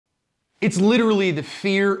It's literally the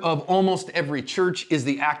fear of almost every church is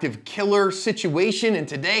the active killer situation. And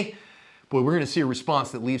today, boy, we're going to see a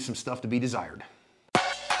response that leaves some stuff to be desired.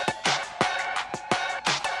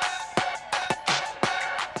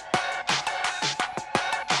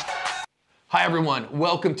 Hi everyone,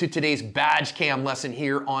 welcome to today's badge cam lesson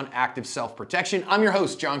here on Active Self-Protection. I'm your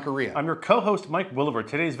host, John Correa. I'm your co-host, Mike Williver.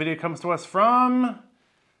 Today's video comes to us from,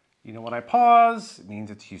 you know, when I pause, it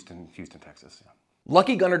means it's Houston, Texas. Yeah.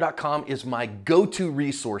 LuckyGunner.com is my go-to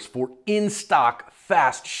resource for in-stock,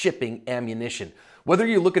 fast shipping ammunition. Whether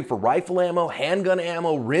you're looking for rifle ammo, handgun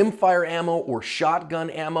ammo, rimfire ammo, or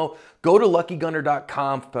shotgun ammo, go to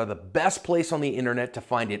LuckyGunner.com for the best place on the internet to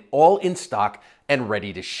find it all in stock and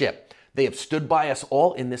ready to ship. They have stood by us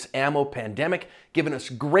all in this ammo pandemic, giving us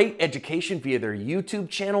great education via their YouTube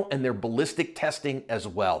channel and their ballistic testing as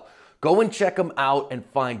well. Go and check them out and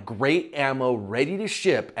find great ammo ready to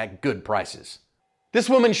ship at good prices. This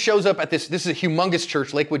woman shows up at this is a humongous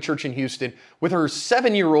church, Lakewood Church in Houston, with her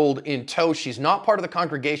 7-year-old in tow. She's not part of the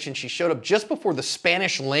congregation. She showed up just before the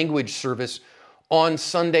Spanish language service on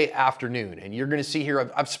Sunday afternoon. And you're gonna see here,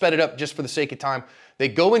 I've sped it up just for the sake of time. They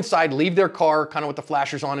go inside, leave their car, kind of with the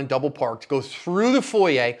flashers on and double parked, go through the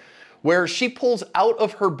foyer where she pulls out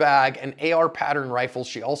of her bag an AR pattern rifle.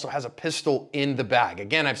 She also has a pistol in the bag.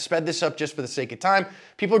 Again, I've sped this up just for the sake of time.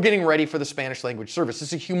 People are getting ready for the Spanish language service.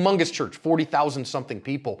 This is a humongous church, 40,000 something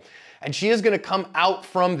people. And she is gonna come out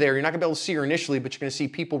from there. You're not gonna be able to see her initially, but you're gonna see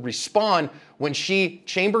people respond when she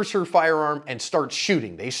chambers her firearm and starts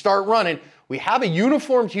shooting. They start running. We have a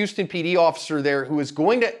uniformed Houston PD officer there who is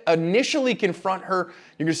going to initially confront her.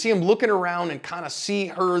 You're gonna see him looking around and kind of see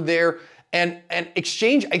her there and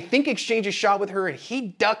exchange a shot with her, and he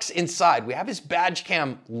ducks inside. We have his badge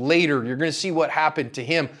cam later. You're gonna see what happened to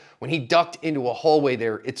him when he ducked into a hallway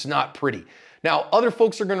there. It's not pretty. Now, other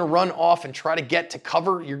folks are gonna run off and try to get to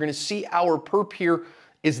cover. You're gonna see our perp here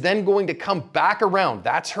is then going to come back around.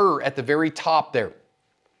 That's her at the very top there.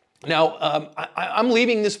 Now, I'm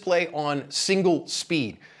leaving this play on single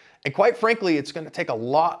speed. And quite frankly, it's gonna take a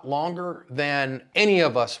lot longer than any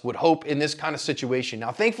of us would hope in this kind of situation.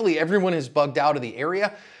 Now, thankfully, everyone is bugged out of the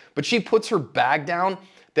area, but she puts her bag down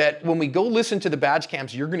that when we go listen to the badge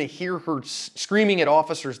cams, you're gonna hear her screaming at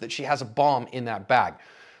officers that she has a bomb in that bag.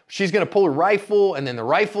 She's gonna pull her rifle, and then the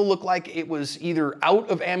rifle looked like it was either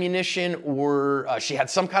out of ammunition or she had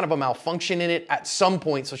some kind of a malfunction in it at some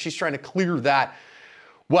point, so she's trying to clear that.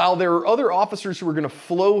 While there are other officers who are gonna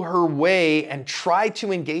flow her way and try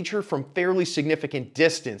to engage her from fairly significant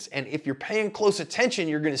distance. And if you're paying close attention,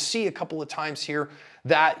 you're gonna see a couple of times here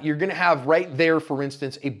that you're gonna have right there, for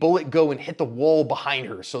instance, a bullet go and hit the wall behind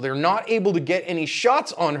her. So they're not able to get any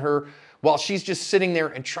shots on her while she's just sitting there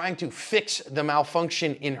and trying to fix the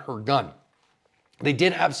malfunction in her gun. They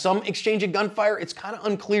did have some exchange of gunfire. It's kind of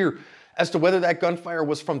unclear as to whether that gunfire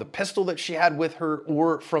was from the pistol that she had with her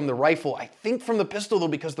or from the rifle. I think from the pistol though,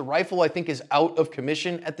 because the rifle I think is out of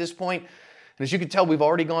commission at this point. And as you can tell, we've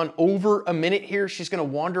already gone over a minute here. She's gonna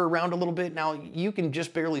wander around a little bit. Now you can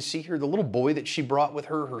just barely see her. The little boy that she brought with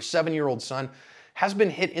her, her 7-year-old son, has been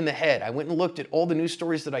hit in the head. I went and looked at all the news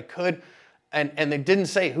stories that I could, and they didn't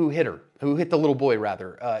say who hit her, who hit the little boy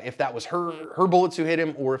rather, if that was her bullets who hit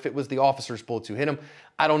him or if it was the officer's bullets who hit him.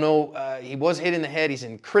 I don't know. He was hit in the head. He's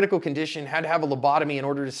in critical condition, had to have a lobotomy in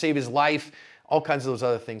order to save his life, all kinds of those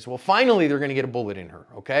other things. Well, finally, they're gonna get a bullet in her,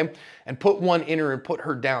 okay? And put one in her and put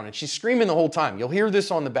her down. And she's screaming the whole time. You'll hear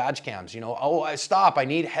this on the badge cams, you know, oh, stop, I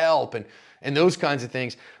need help, and those kinds of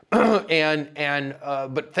things.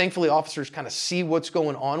 But thankfully officers kind of see what's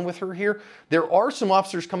going on with her here. There are some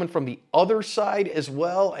officers coming from the other side as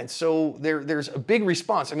well. And so there's a big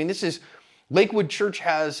response. I mean, Lakewood Church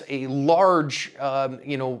has a large,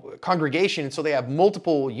 congregation. And so they have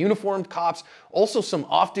multiple uniformed cops, also some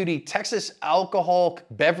off-duty Texas Alcohol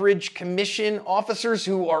Beverage Commission officers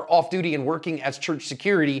who are off-duty and working as church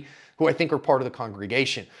security, who I think are part of the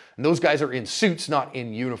congregation. And those guys are in suits, not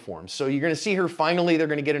in uniforms. So you're gonna see her finally, they're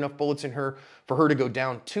gonna get enough bullets in her for her to go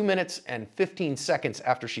down 2 minutes and 15 seconds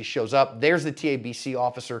after she shows up. There's the TABC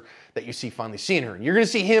officer that you see finally seeing her. And you're gonna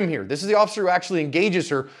see him here. This is the officer who actually engages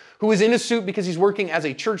her, who is in a suit because he's working as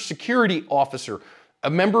a church security officer, a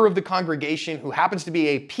member of the congregation who happens to be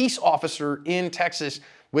a peace officer in Texas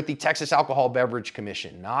with the Texas Alcohol Beverage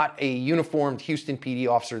Commission, not a uniformed Houston PD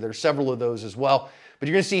officer. There's several of those as well. But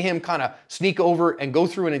you're gonna see him kind of sneak over and go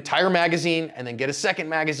through an entire magazine and then get a second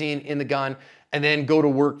magazine in the gun and then go to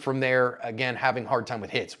work from there, again, having a hard time with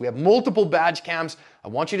hits. We have multiple badge cams. I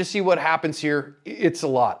want you to see what happens here. It's a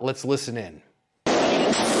lot. Let's listen in.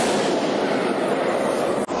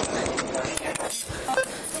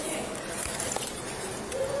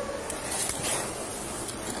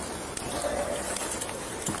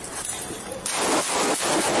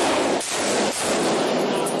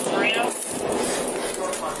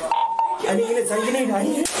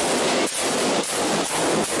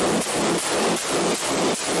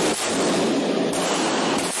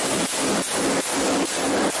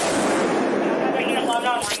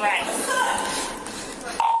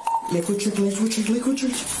 Lakewood Church, Lakewood Church, Lakewood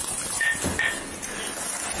Church.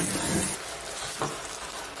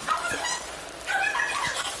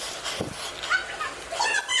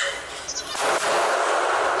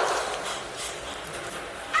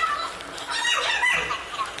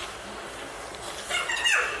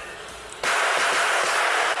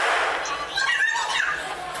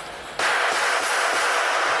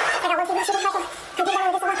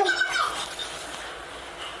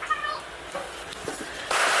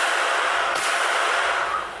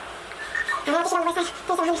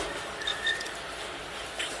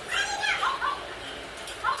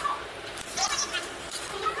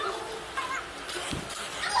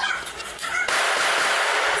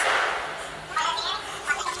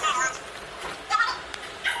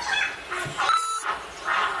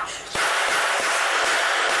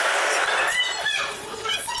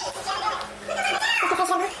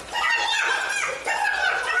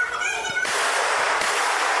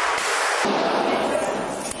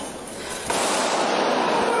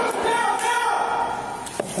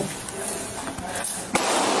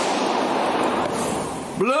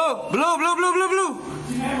 Blue, blue, blue, blue, blue, blue.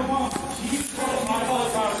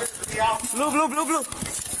 Blue, blue, blue, blue.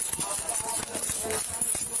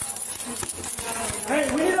 Hey,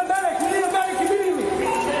 we need a medic. We need a medic immediately.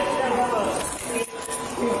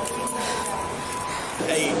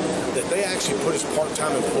 Hey, that they actually put as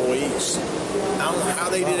part-time employees. I don't know how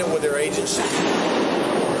they did it with their agency.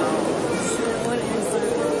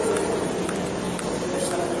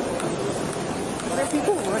 What are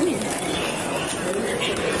people running?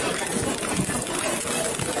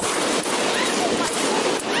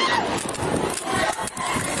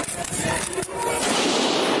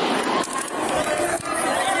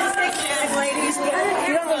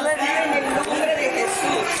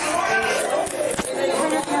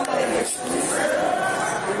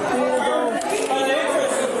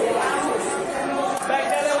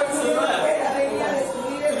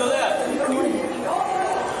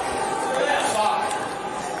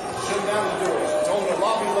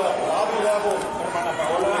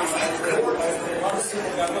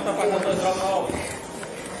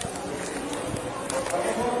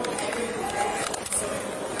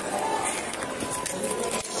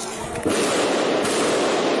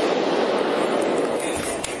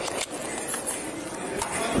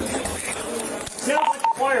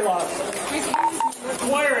 Wire loss.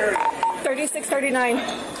 Wire area. 3639.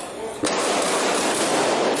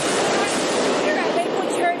 You're at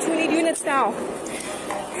Lakewood Church. We need units now.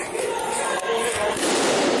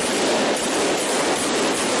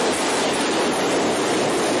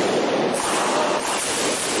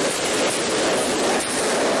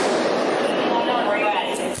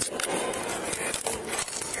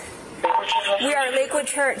 We are Lakewood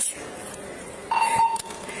Church.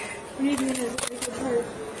 We need units at Lakewood Church.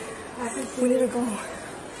 We need to go.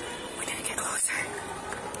 We need to get closer.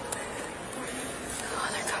 Oh,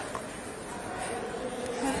 they're coming.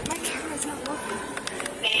 My camera's not working.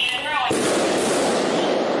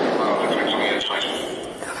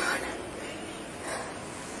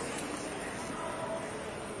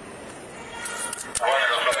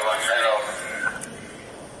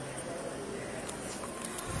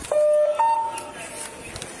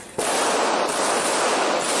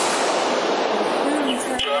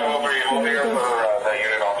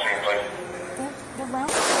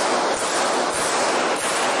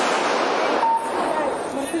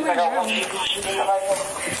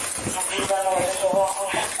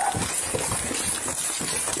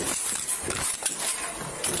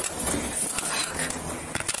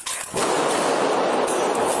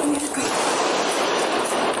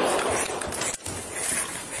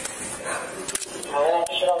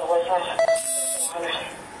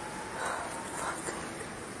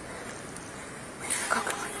 Come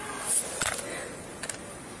on.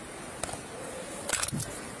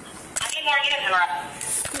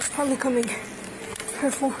 It's probably coming.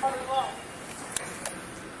 Careful.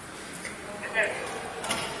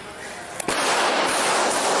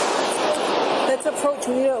 Let's approach.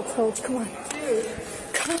 We need to approach. Come on.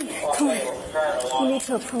 Come on. Come on. We need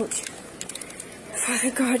to approach.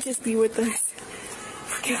 Father God, just be with us.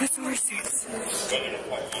 Forgive us our sins.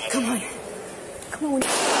 Come on. Come on.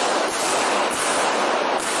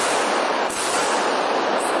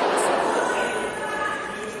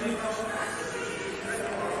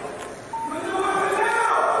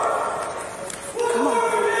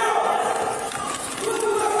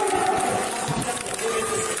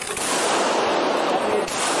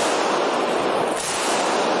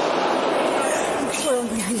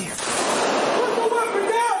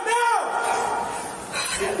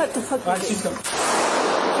 What the fuck? She's down.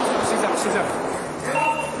 She's down.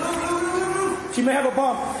 She may have a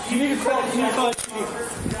bomb. You need to call. You need to call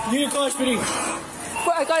SPD. You need to call SPD.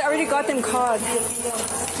 Well, I already got them called.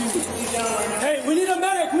 Hey, we need a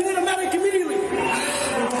medic. We need a medic immediately.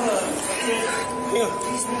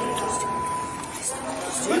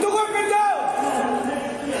 Put the weapon down.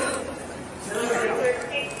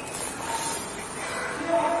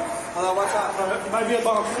 It might be a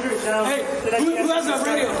bomb. Hey, who has that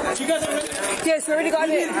radio? You guys are ready? Yes, we already got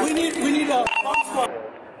it. We need a bomb squad.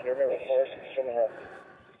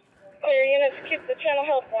 Clear units, keep the channel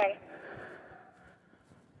health one.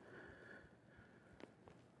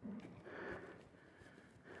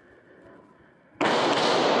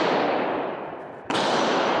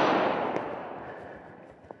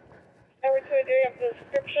 Number 2, do you have the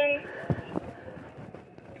description?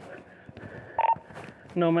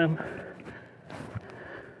 No, ma'am.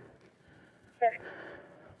 Sure.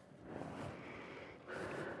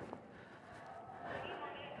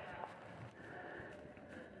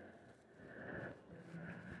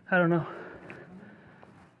 I don't know.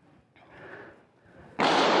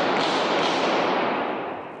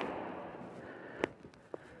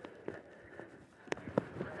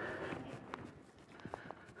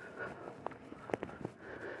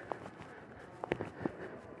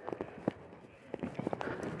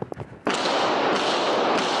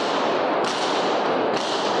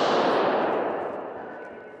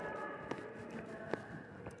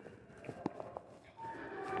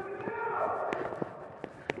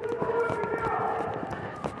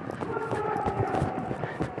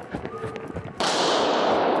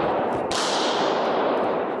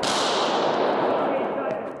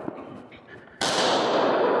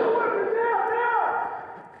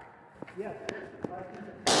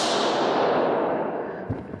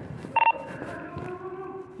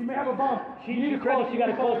 She may have a bomb. She needs to call. She got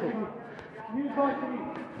to call. You need to call SPD.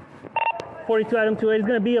 42 Adam 28 is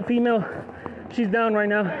going to be a female. She's down right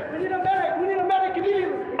now. We need a medic. We need a medic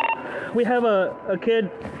immediately. We have a kid.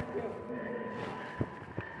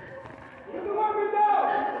 Put the weapon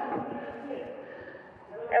down.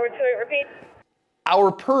 Number 2, repeat.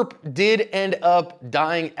 Our perp did end up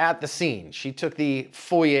dying at the scene. She took the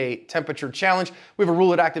foyer temperature challenge. We have a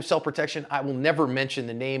rule at Active Self-Protection. I will never mention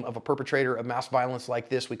the name of a perpetrator of mass violence like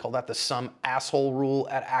this. We call that the some asshole rule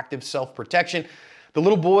at Active Self-Protection. The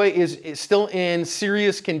little boy is still in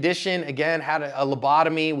serious condition. Again, had a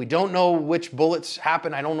lobotomy. We don't know which bullets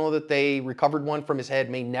happened. I don't know that they recovered one from his head.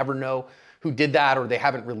 May never know who did that, or they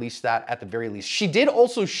haven't released that at the very least. She did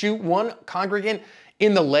also shoot one congregant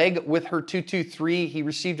in the leg with her .223. He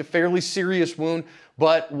received a fairly serious wound,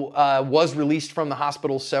 but was released from the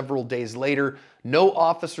hospital several days later. No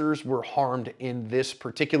officers were harmed in this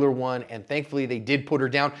particular one, and thankfully they did put her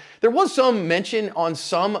down. There was some mention on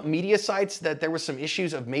some media sites that there was some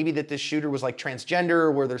issues of maybe that this shooter was like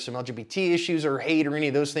transgender, where there's some LGBT issues or hate or any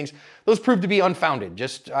of those things. Those proved to be unfounded.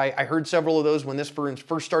 I heard several of those when this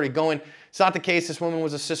first started going. It's not the case. This woman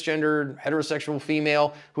was a cisgendered, heterosexual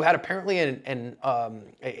female who had apparently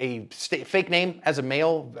a fake name as a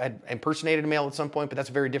male, had impersonated a male at some point, but that's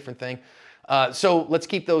a very different thing. So let's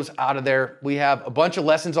keep those out of there. We have a bunch of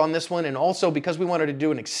lessons on this one, and also because we wanted to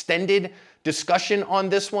do an extended discussion on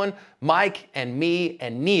this one, Mike and me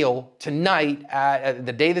and Neil tonight,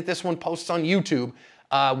 the day that this one posts on YouTube,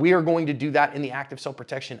 we are going to do that in the Active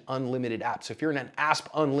Self-Protection Unlimited app. So if you're an ASP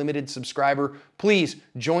Unlimited subscriber, please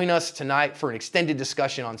join us tonight for an extended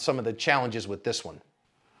discussion on some of the challenges with this one.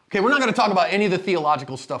 Okay, we're not going to talk about any of the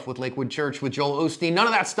theological stuff with Lakewood Church, with Joel Osteen. None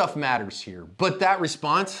of that stuff matters here. But that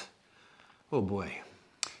response, oh boy.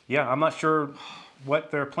 Yeah, I'm not sure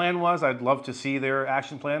what their plan was. I'd love to see their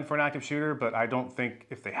action plan for an active shooter, but I don't think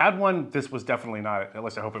if they had one, this was definitely not it. At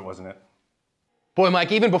least I hope it wasn't it. Boy,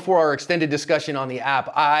 Mike, even before our extended discussion on the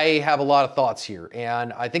app, I have a lot of thoughts here.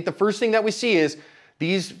 And I think the first thing that we see is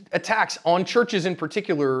these attacks on churches in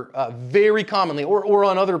particular, very commonly, or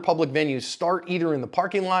on other public venues, start either in the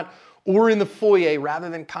parking lot or in the foyer rather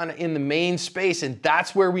than kind of in the main space. And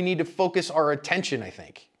that's where we need to focus our attention, I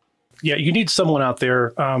think. Yeah, you need someone out there,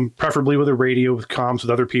 preferably with a radio, with comms, with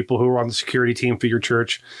other people who are on the security team for your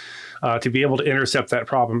church, to be able to intercept that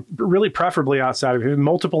problem. But really, preferably outside of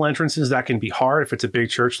multiple entrances. That can be hard if it's a big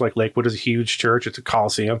church like Lakewood is a huge church. It's a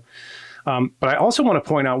coliseum. But I also want to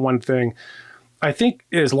point out one thing. I think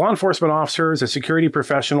as law enforcement officers, as security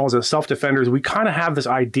professionals, as self-defenders, we kind of have this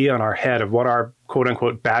idea in our head of what our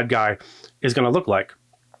quote-unquote bad guy is going to look like.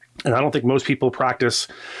 And I don't think most people practice,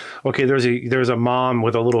 okay, there's a mom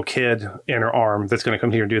with a little kid in her arm that's going to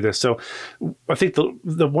come here and do this. So I think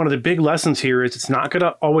the one of the big lessons here is it's not going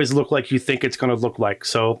to always look like you think it's going to look like.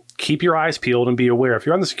 So keep your eyes peeled and be aware. If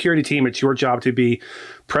you're on the security team, it's your job to be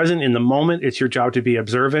present in the moment. It's your job to be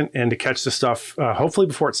observant and to catch the stuff, hopefully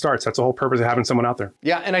before it starts. That's the whole purpose of having someone out there.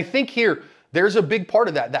 Yeah, and I think here, there's a big part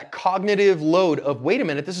of that cognitive load of, wait a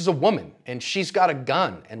minute, this is a woman and she's got a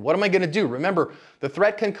gun. And what am I going to do? Remember, the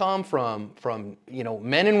threat can come from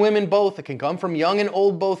men and women both. It can come from young and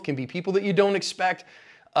old both. It can be people that you don't expect.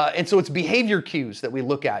 And so it's behavior cues that we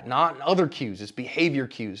look at, not other cues. It's behavior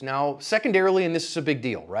cues. Now, secondarily, and this is a big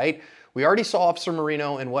deal, right? We already saw Officer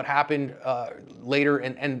Marino and what happened later,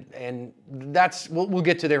 and that's, we'll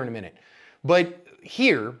get to there in a minute. But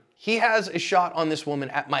here, he has a shot on this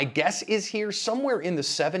woman at, my guess is here, somewhere in the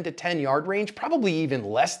 7 to 10 yard range, probably even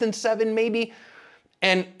less than 7 maybe.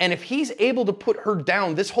 And if he's able to put her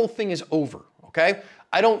down, this whole thing is over, okay?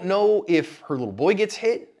 I don't know if her little boy gets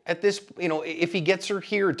hit at this, if he gets her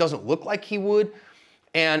here, it doesn't look like he would.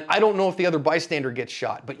 And I don't know if the other bystander gets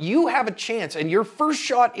shot, but you have a chance, and your first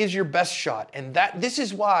shot is your best shot. And this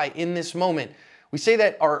is why in this moment, we say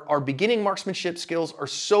that our beginning marksmanship skills are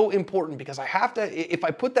so important, because I have to, if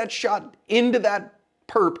I put that shot into that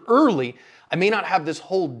perp early, I may not have this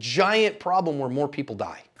whole giant problem where more people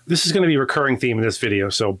die. This is going to be a recurring theme in this video,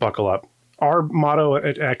 so buckle up. Our motto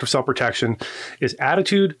at Active Self-Protection is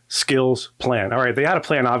attitude, skills, plan. All right, they had a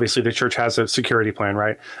plan. Obviously, the church has a security plan,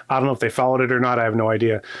 right? I don't know if they followed it or not. I have no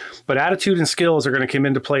idea. But attitude and skills are going to come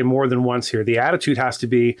into play more than once here. The attitude has to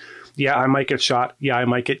be, yeah, I might get shot. Yeah, I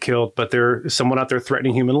might get killed. But there's someone out there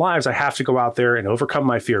threatening human lives. I have to go out there and overcome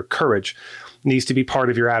my fear. Courage needs to be part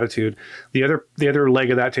of your attitude. The other leg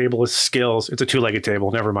of that table is skills. It's a two-legged table.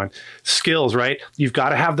 Never mind. Skills, right? You've got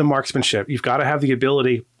to have the marksmanship. You've got to have the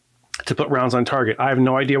ability to put rounds on target. I have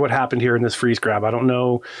no idea what happened here in this freeze grab. I don't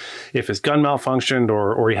know if his gun malfunctioned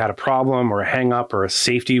or he had a problem or a hang up or a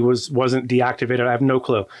safety wasn't deactivated. I have no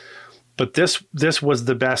clue. But this was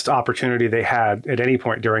the best opportunity they had at any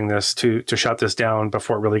point during this to shut this down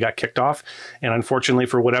before it really got kicked off. And unfortunately,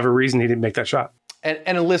 for whatever reason, he didn't make that shot.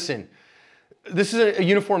 And listen, this is a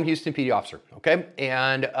uniformed Houston PD officer, okay?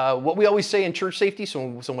 And what we always say in church safety, so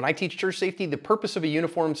when I teach church safety, the purpose of a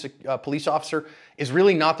uniformed police officer is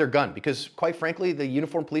really not their gun, because quite frankly, the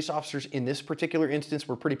uniformed police officers in this particular instance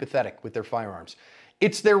were pretty pathetic with their firearms.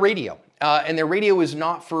 It's their radio, and their radio is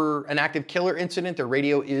not for an active killer incident. Their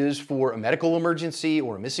radio is for a medical emergency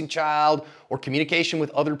or a missing child or communication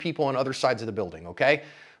with other people on other sides of the building, okay?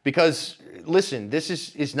 Because listen, this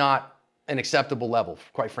is not an acceptable level,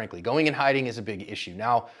 quite frankly. Going and hiding is a big issue.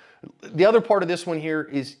 Now, the other part of this one here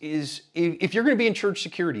is if you're going to be in church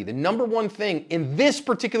security, the number one thing in this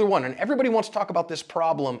particular one, and everybody wants to talk about this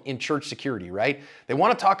problem in church security, right? They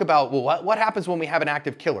want to talk about, well, what happens when we have an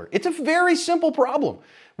active killer? It's a very simple problem.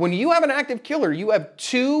 When you have an active killer, you have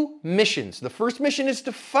two missions. The first mission is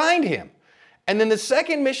to find him. And then the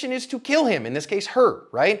second mission is to kill him, in this case, her,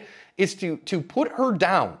 right? Is to put her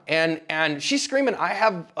down. And she's screaming, I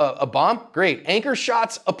have a bomb? Great. Anchor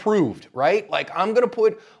shots approved, right? Like, I'm going to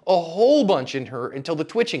put a whole bunch in her until the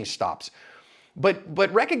twitching stops.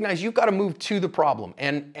 But recognize you've got to move to the problem.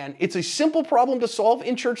 And it's a simple problem to solve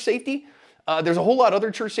in church safety. There's a whole lot of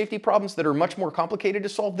other church safety problems that are much more complicated to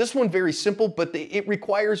solve. This one, very simple, but it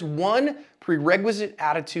requires one prerequisite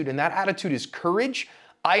attitude, and that attitude is courage.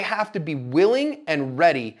 I have to be willing and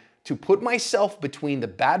ready to put myself between the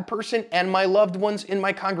bad person and my loved ones in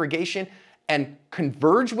my congregation and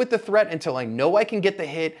converge with the threat until I know I can get the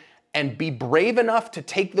hit, and be brave enough to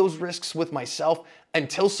take those risks with myself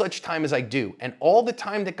until such time as I do. And all the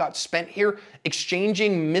time that got spent here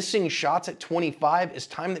exchanging missing shots at 25 is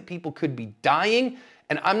time that people could be dying.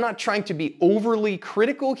 And I'm not trying to be overly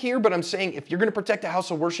critical here, but I'm saying if you're going to protect a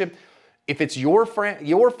house of worship, if it's your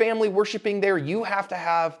family worshiping there, you have to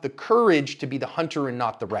have the courage to be the hunter and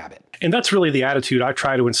not the rabbit. And that's really the attitude I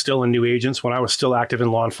try to instill in new agents when I was still active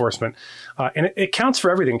in law enforcement. And it counts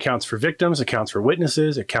for everything. It counts for victims, it counts for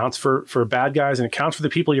witnesses, it counts for bad guys, and it counts for the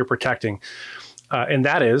people you're protecting. And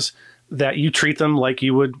that is that you treat them like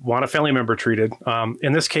you would want a family member treated.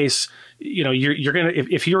 In this case, you know, you're gonna,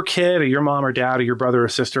 if your kid or your mom or dad or your brother or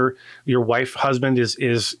sister, your wife, husband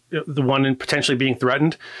is the one potentially being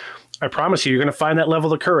threatened, I promise you, you're going to find that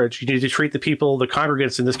level of courage. You need to treat the people, the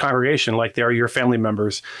congregants in this congregation, like they are your family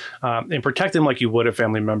members, and protect them like you would a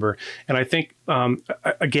family member. And I think,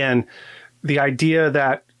 again, the idea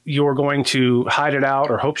that you're going to hide it out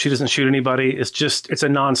or hope she doesn't shoot anybody is just, it's a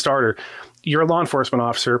non-starter. You're a law enforcement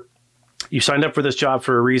officer. You signed up for this job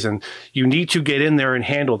for a reason. You need to get in there and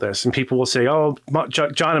handle this. And people will say, oh,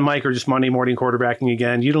 John and Mike are just Monday morning quarterbacking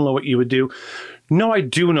again. You don't know what you would do. No, I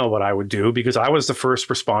do know what I would do because I was the first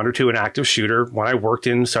responder to an active shooter when I worked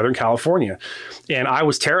in Southern California. And I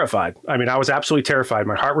was terrified. I mean, I was absolutely terrified.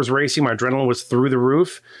 My heart was racing. My adrenaline was through the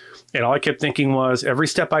roof. And all I kept thinking was every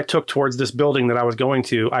step I took towards this building that I was going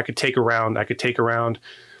to, I could take around.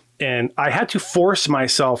 And I had to force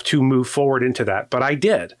myself to move forward into that. But I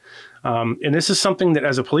did. And this is something that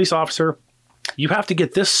as a police officer, you have to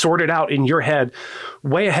get this sorted out in your head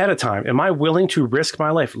way ahead of time. Am I willing to risk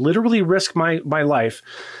my life, literally risk my life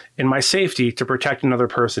and my safety to protect another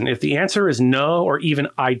person? If the answer is no, or even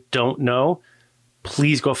I don't know,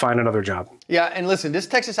 please go find another job. Yeah, and listen, this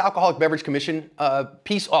Texas Alcoholic Beverage Commission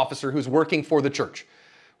peace officer who's working for the church,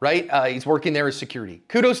 right? He's working there as security.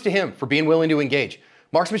 Kudos to him for being willing to engage.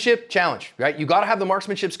 Marksmanship, challenge, right? You got to have the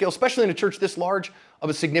marksmanship skill, especially in a church this large, of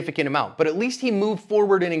a significant amount. But at least he moved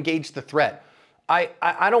forward and engaged the threat.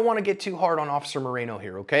 I don't want to get too hard on Officer Moreno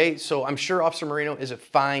here, okay? So I'm sure Officer Moreno is a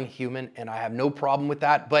fine human, and I have no problem with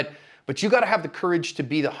that. But you got to have the courage to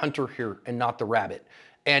be the hunter here and not the rabbit.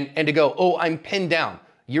 And to go, oh, I'm pinned down.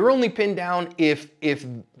 You're only pinned down if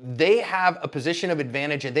they have a position of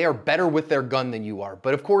advantage and they are better with their gun than you are.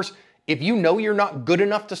 But of course, if you know you're not good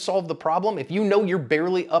enough to solve the problem, if you know you're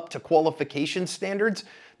barely up to qualification standards,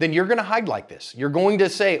 then you're going to hide like this. You're going to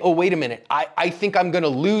say, oh, wait a minute, I think I'm going to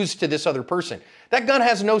lose to this other person. That gun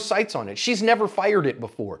has no sights on it. She's never fired it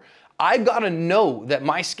before. I've got to know that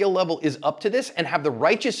my skill level is up to this and have the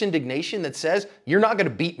righteous indignation that says, you're not going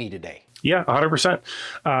to beat me today. Yeah, 100%.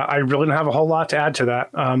 I really don't have a whole lot to add to that.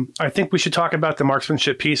 I think we should talk about the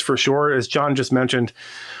marksmanship piece for sure. As John just mentioned,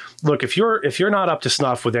 look, if you're not up to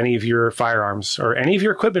snuff with any of your firearms or any of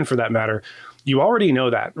your equipment for that matter, you already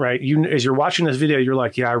know that, right? As you're watching this video, you're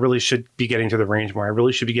like, yeah, I really should be getting to the range more. I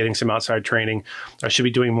really should be getting some outside training. I should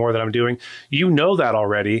be doing more than I'm doing. You know that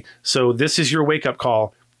already. So this is your wake-up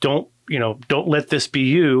call. Don't let this be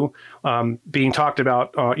you being talked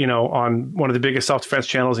about, on one of the biggest self-defense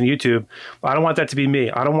channels on YouTube. I don't want that to be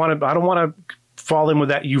me. I don't want to fall in with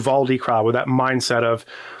that Uvalde crowd, with that mindset of,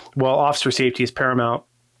 well, officer safety is paramount.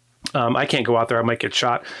 I can't go out there, I might get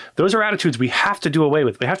shot. Those are attitudes we have to do away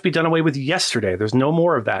with. They have to be done away with yesterday. There's no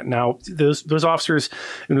more of that. Now, those officers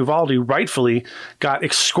in Uvalde rightfully got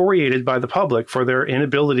excoriated by the public for their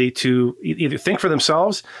inability to either think for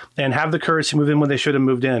themselves and have the courage to move in when they should have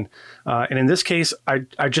moved in. And in this case,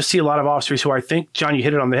 I just see a lot of officers who I think, John, you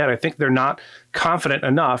hit it on the head. I think they're not confident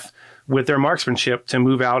enough with their marksmanship to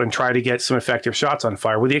move out and try to get some effective shots on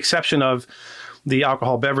fire, with the exception of the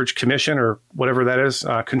Alcohol Beverage Commission or whatever that is,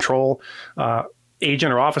 control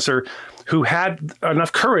agent or officer who had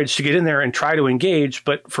enough courage to get in there and try to engage,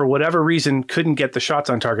 but for whatever reason couldn't get the shots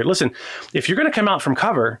on target. Listen, if you're going to come out from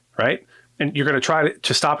cover, right, and you're going to try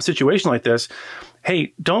to stop a situation like this,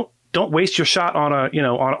 hey, don't waste your shot on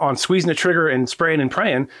on squeezing the trigger and spraying and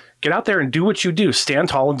praying. Get out there and do what you do. Stand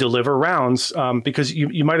tall and deliver rounds, because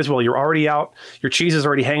you might as well. You're already out. Your cheese is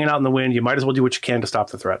already hanging out in the wind. You might as well do what you can to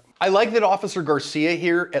stop the threat. I like that Officer Garcia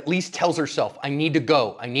here at least tells herself, I need to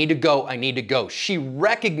go, I need to go, I need to go. She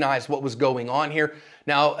recognized what was going on here.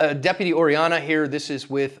 Now, Deputy Oriana here, this is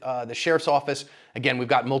with the Sheriff's Office. Again, we've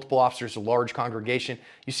got multiple officers, a large congregation.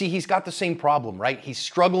 You see, he's got the same problem, right? He's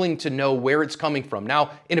struggling to know where it's coming from.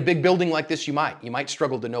 Now, in a big building like this, you might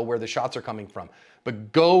struggle to know where the shots are coming from.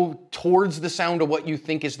 But go towards the sound of what you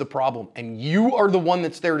think is the problem, and you are the one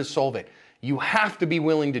that's there to solve it. You have to be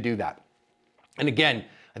willing to do that. And again,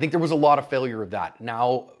 I think there was a lot of failure of that.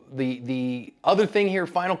 Now, the other thing here,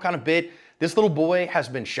 final kind of bit, this little boy has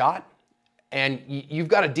been shot, and you've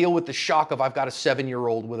got to deal with the shock of, I've got a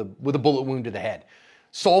 7-year-old with a bullet wound to the head.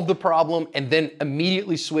 Solve the problem and then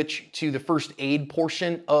immediately switch to the first aid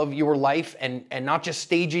portion of your life, and not just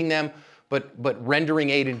staging them, but rendering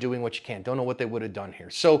aid and doing what you can. Don't know what they would have done here.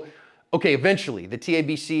 So, okay, eventually the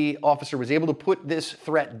TABC officer was able to put this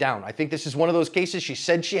threat down. I think this is one of those cases. She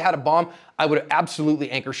said she had a bomb. I would have absolutely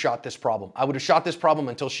anchor shot this problem. I would have shot this problem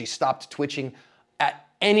until she stopped twitching at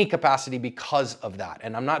any capacity because of that.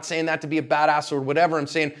 And I'm not saying that to be a badass or whatever. I'm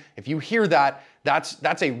saying if you hear that,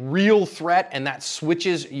 that's a real threat, and that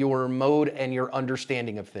switches your mode and your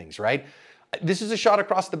understanding of things, right? This is a shot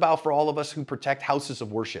across the bow for all of us who protect houses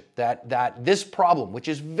of worship, that this problem, which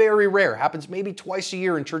is very rare, happens maybe twice a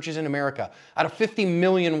year in churches in America out of 50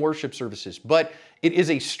 million worship services, but it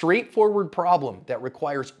is a straightforward problem that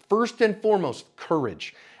requires first and foremost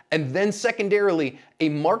courage, and then secondarily a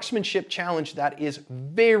marksmanship challenge that is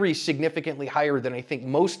very significantly higher than I think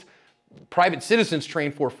most private citizens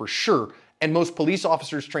train for sure, and most police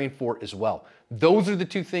officers train for as well. Those are the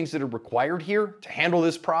two things that are required here to handle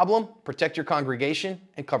this problem, protect your congregation,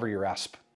 and cover your ASP.